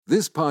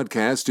This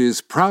podcast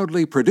is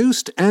proudly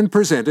produced and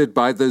presented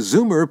by the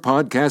Zoomer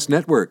Podcast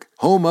Network,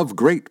 home of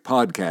great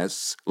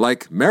podcasts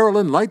like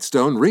Marilyn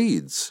Lightstone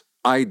Reads,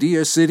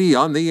 Idea City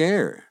on the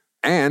Air,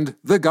 and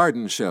The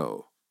Garden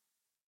Show.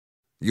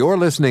 You're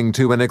listening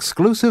to an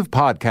exclusive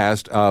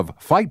podcast of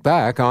Fight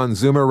Back on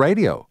Zoomer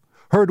Radio,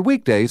 heard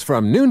weekdays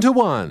from noon to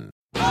 1.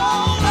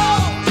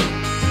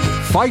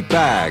 Fight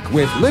Back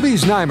with Libby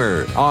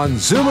Znaimer on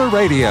Zoomer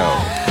Radio.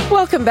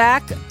 Welcome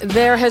back.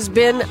 There has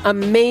been a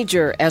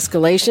major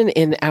escalation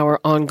in our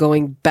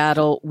ongoing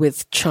battle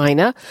with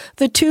China.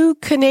 The two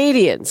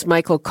Canadians,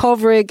 Michael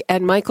Kovrig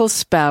and Michael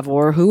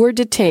Spavor, who were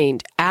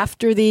detained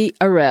after the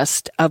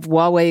arrest of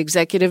Huawei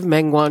executive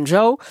Meng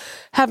Wanzhou,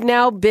 have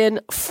now been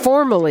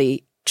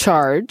formally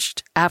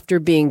charged after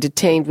being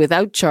detained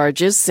without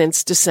charges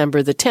since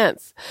December the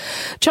 10th.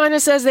 China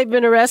says they've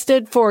been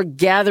arrested for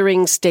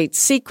gathering state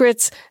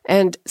secrets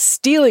and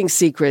stealing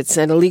secrets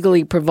and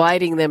illegally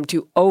providing them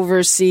to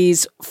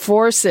overseas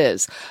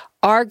forces.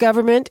 Our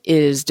government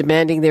is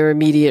demanding their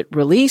immediate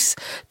release.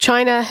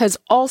 China has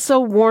also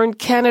warned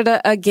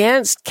Canada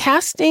against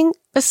casting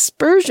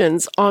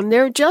aspersions on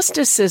their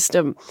justice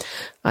system.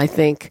 I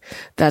think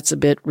that's a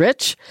bit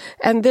rich.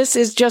 And this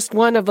is just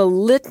one of a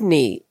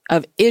litany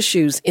of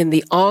issues in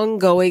the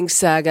ongoing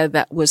saga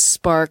that was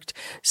sparked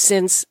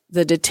since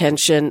the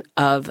detention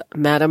of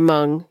Madame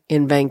Meng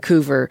in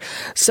Vancouver.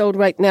 So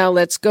right now,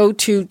 let's go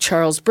to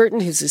Charles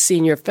Burton, who's a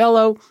senior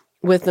fellow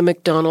with the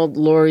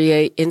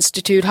Macdonald-Laurier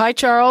Institute. Hi,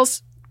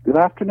 Charles. Good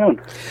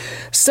afternoon.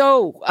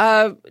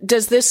 So,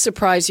 does this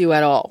surprise you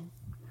at all?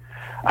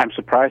 I'm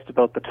surprised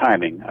about the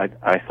timing.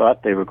 I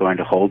thought they were going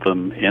to hold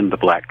them in the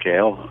Black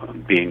Jail,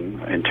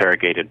 being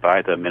interrogated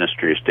by the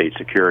Ministry of State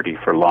Security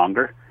for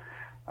longer.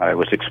 I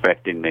was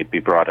expecting they'd be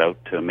brought out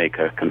to make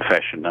a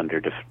confession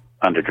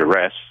under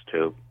duress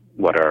to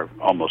what are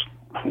almost,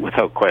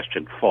 without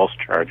question, false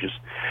charges.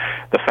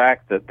 The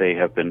fact that they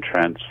have been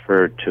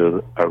transferred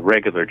to a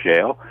regular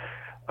jail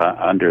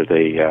under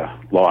the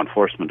law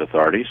enforcement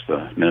authorities,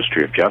 the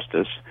Ministry of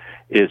Justice,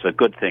 is a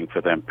good thing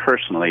for them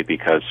personally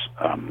because,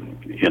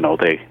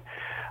 they,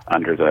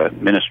 under the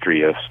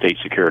Ministry of State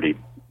Security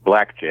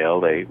Black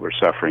Jail, they were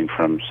suffering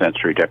from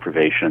sensory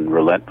deprivation,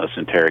 relentless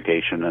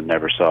interrogation, and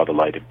never saw the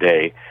light of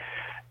day.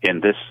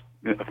 In this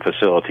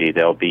facility,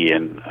 they'll be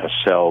in a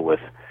cell with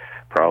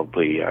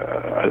probably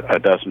a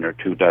dozen or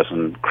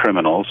 24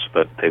 criminals,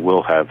 but they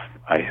will have,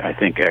 I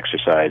think,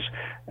 exercise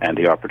and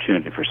the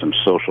opportunity for some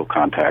social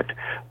contact.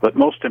 But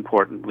most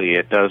importantly,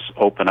 it does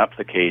open up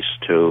the case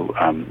to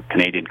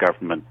Canadian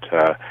government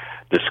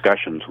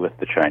discussions with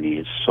the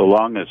Chinese. So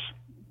long as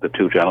the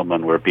two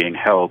gentlemen were being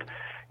held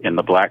in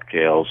the black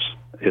jails,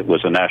 it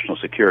was a national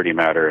security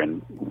matter,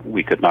 and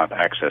we could not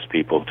access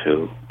people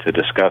to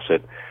discuss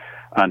it.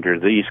 Under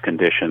these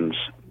conditions,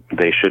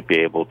 they should be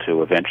able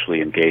to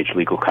eventually engage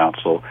legal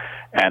counsel,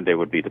 and there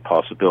would be the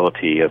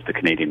possibility of the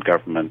Canadian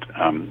government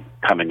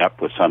coming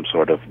up with some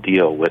sort of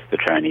deal with the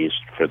Chinese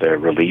for their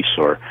release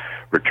or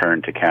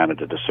return to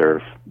Canada to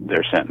serve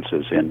their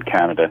sentences in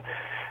Canada.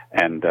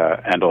 And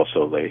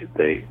also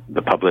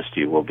the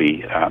publicity will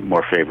be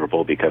more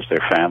favorable because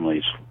their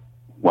families,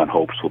 one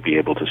hopes, will be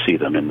able to see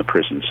them in the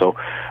prison. So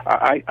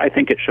I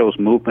think it shows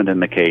movement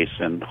in the case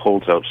and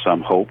holds out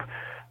some hope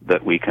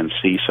that we can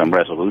see some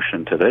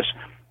resolution to this.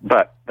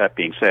 But that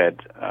being said,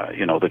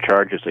 the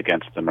charges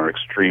against them are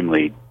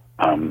extremely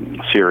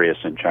serious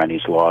in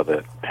Chinese law.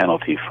 The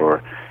penalty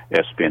for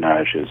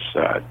espionage is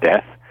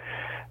death.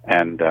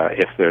 And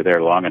if they're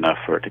there long enough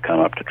for it to come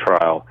up to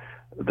trial,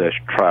 the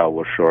trial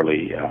will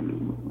surely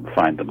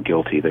find them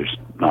guilty. There's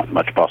not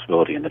much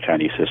possibility in the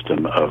Chinese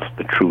system of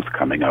the truth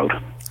coming out.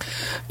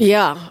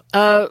 Yeah.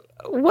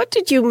 What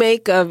did you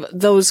make of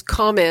those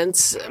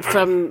comments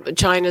from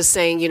China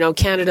saying,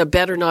 Canada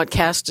better not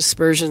cast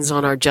aspersions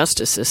on our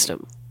justice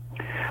system?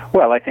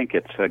 Well, I think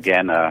it's,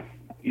 again, a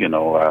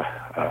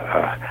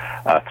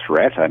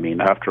threat. I mean,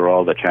 after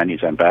all, the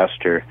Chinese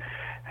ambassador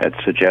had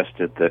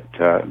suggested that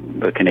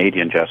the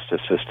Canadian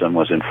justice system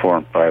was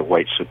informed by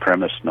white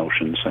supremacist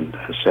notions and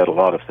has said a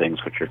lot of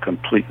things which are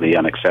completely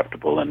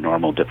unacceptable in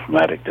normal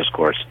diplomatic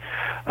discourse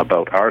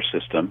about our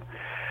system.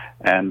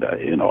 And,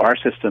 our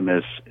system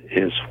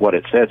is what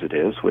it says it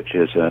is, which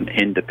is an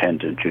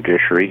independent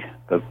judiciary.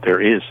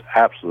 There is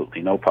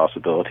absolutely no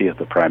possibility of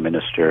the Prime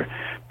Minister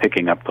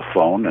picking up the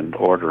phone and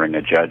ordering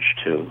a judge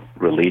to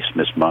release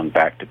Ms. Meng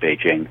back to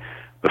Beijing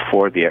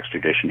before the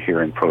extradition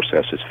hearing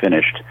process is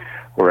finished,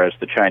 whereas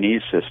the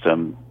Chinese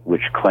system,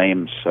 which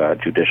claims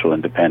judicial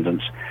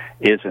independence,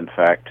 is in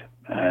fact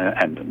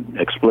and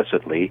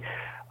explicitly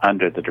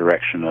under the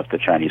direction of the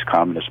Chinese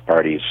Communist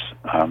Party's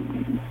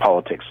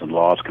politics and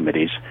laws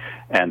committees,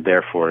 and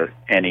therefore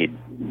any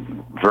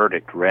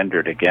verdict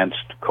rendered against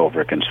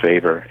Kovrigen's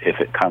favor, if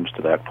it comes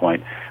to that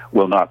point,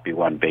 will not be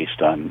one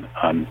based on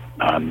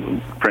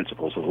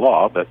principles of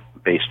law, but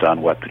based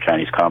on what the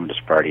Chinese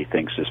Communist Party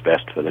thinks is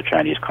best for the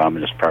Chinese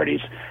Communist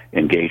Party's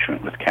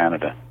engagement with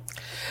Canada.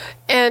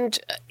 And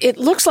it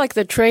looks like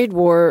the trade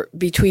war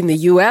between the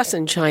U.S.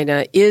 and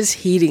China is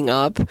heating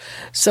up.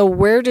 So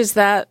where does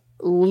that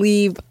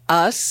leave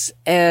us,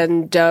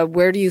 and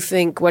where do you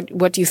think,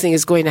 what do you think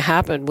is going to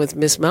happen with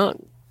Miss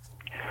Meng?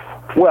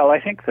 Well, I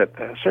think that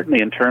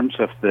certainly in terms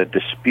of the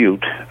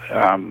dispute,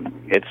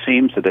 it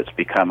seems that it's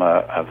become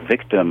a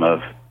victim of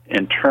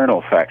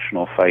internal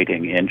factional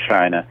fighting in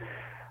China.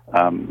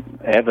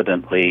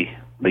 Evidently,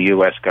 the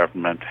U.S.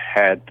 government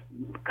had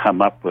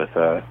come up with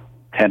a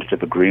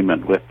tentative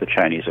agreement with the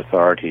Chinese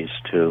authorities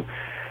to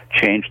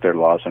change their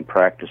laws and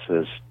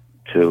practices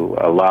to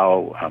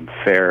allow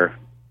fair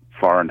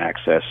foreign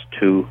access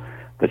to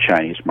the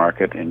Chinese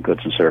market in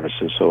goods and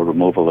services, so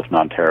removal of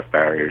non-tariff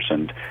barriers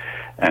and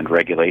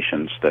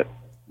regulations that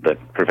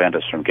prevent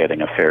us from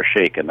getting a fair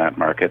shake in that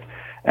market,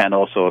 and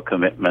also a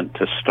commitment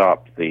to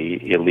stop the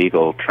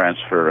illegal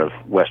transfer of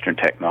Western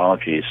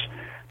technologies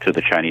to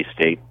the Chinese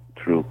state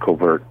through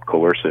covert,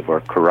 coercive,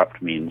 or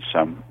corrupt means,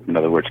 in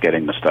other words,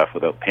 getting the stuff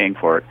without paying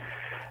for it.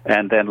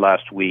 And then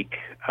last week,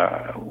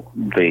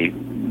 the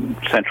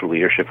central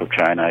leadership of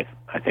China,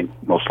 I think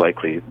most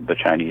likely the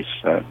Chinese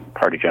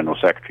Party General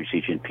Secretary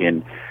Xi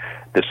Jinping,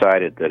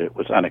 decided that it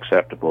was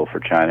unacceptable for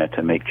China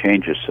to make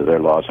changes to their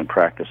laws and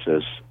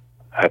practices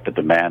at the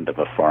demand of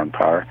a foreign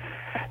power,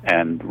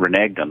 and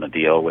reneged on the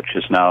deal, which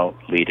is now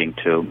leading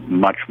to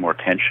much more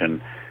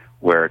tension,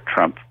 where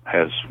Trump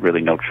has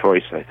really no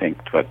choice, I think,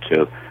 but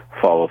to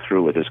follow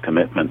through with his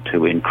commitment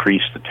to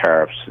increase the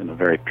tariffs in a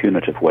very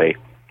punitive way.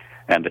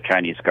 And the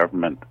Chinese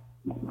government,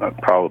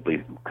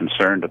 probably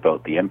concerned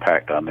about the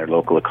impact on their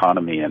local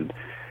economy and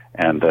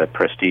the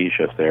prestige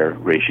of their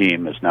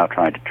regime, is now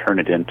trying to turn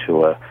it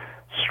into a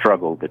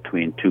struggle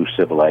between two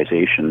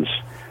civilizations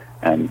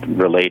and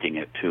relating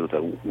it to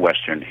the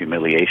Western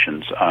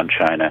humiliations on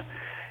China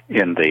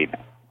in the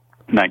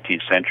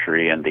 19th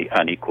century and the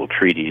unequal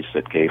treaties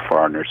that gave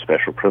foreigners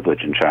special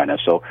privilege in China.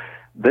 So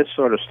this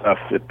sort of stuff,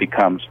 it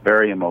becomes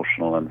very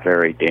emotional and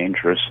very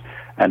dangerous,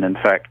 and in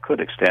fact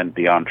could extend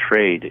beyond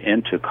trade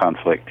into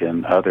conflict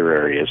in other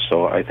areas.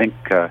 So I think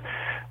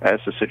as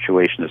the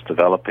situation is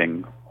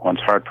developing, one's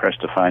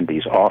hard-pressed to find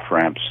these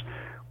off-ramps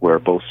where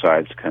both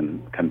sides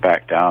can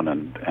back down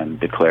and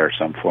declare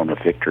some form of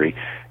victory.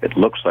 It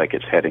looks like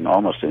it's heading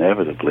almost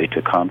inevitably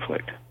to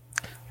conflict.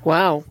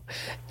 Wow.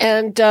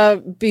 And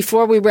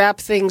before we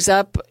wrap things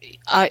up,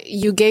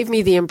 you gave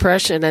me the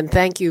impression, and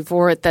thank you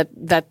for it,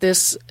 that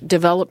this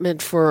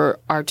development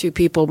for our two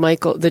people,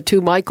 the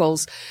two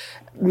Michaels,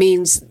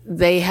 means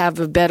they have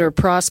a better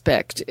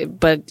prospect.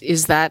 But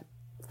is that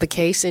the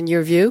case in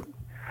your view?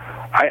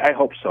 I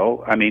hope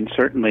so. I mean,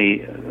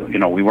 certainly,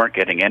 we weren't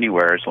getting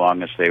anywhere as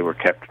long as they were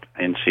kept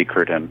in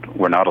secret and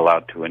were not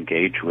allowed to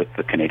engage with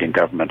the Canadian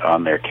government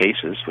on their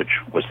cases, which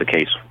was the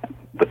case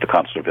with the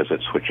consular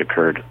visits, which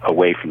occurred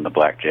away from the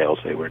black jails.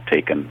 They were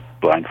taken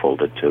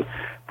blindfolded to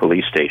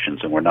police stations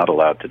and were not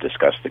allowed to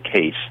discuss the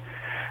case.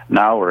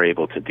 Now we're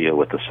able to deal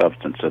with the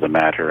substance of the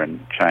matter,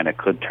 and China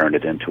could turn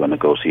it into a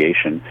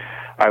negotiation.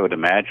 I would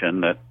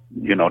imagine that,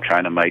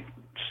 China might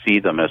see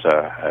them as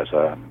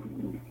a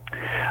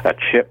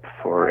chip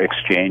for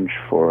exchange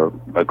for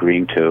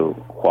agreeing to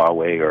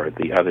Huawei or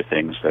the other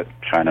things that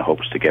China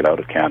hopes to get out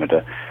of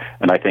Canada.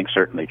 And I think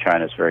certainly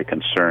China is very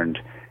concerned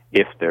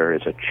if there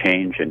is a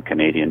change in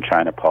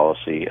Canadian-China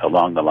policy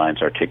along the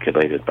lines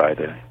articulated by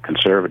the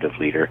conservative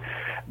leader,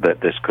 that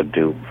this could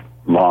do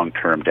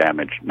long-term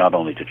damage not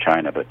only to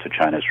China but to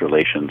China's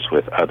relations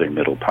with other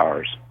middle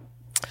powers.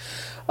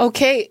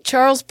 Okay,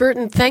 Charles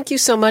Burton, thank you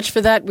so much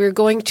for that. We're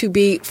going to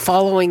be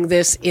following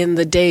this in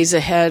the days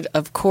ahead.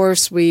 Of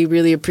course, we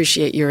really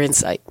appreciate your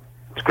insight.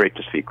 It's great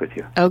to speak with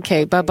you.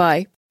 Okay,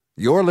 bye-bye.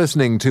 You're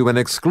listening to an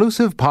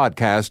exclusive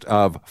podcast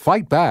of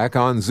Fight Back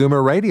on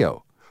Zoomer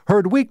Radio.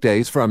 Heard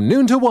weekdays from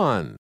noon to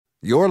 1.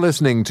 You're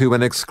listening to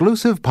an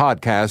exclusive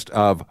podcast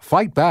of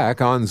Fight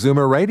Back on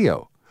Zoomer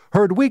Radio.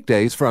 Heard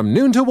weekdays from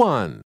noon to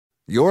 1.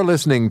 You're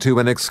listening to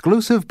an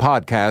exclusive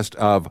podcast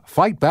of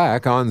Fight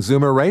Back on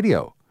Zoomer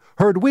Radio.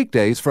 Heard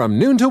weekdays from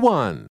noon to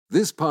 1.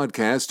 This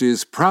podcast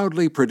is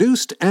proudly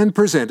produced and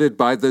presented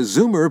by the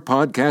Zoomer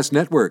Podcast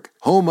Network,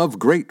 home of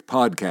great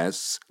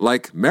podcasts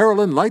like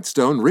Marilyn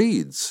Lightstone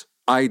Reads,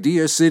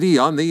 Idea City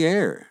on the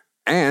Air,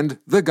 and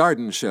The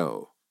Garden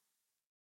Show.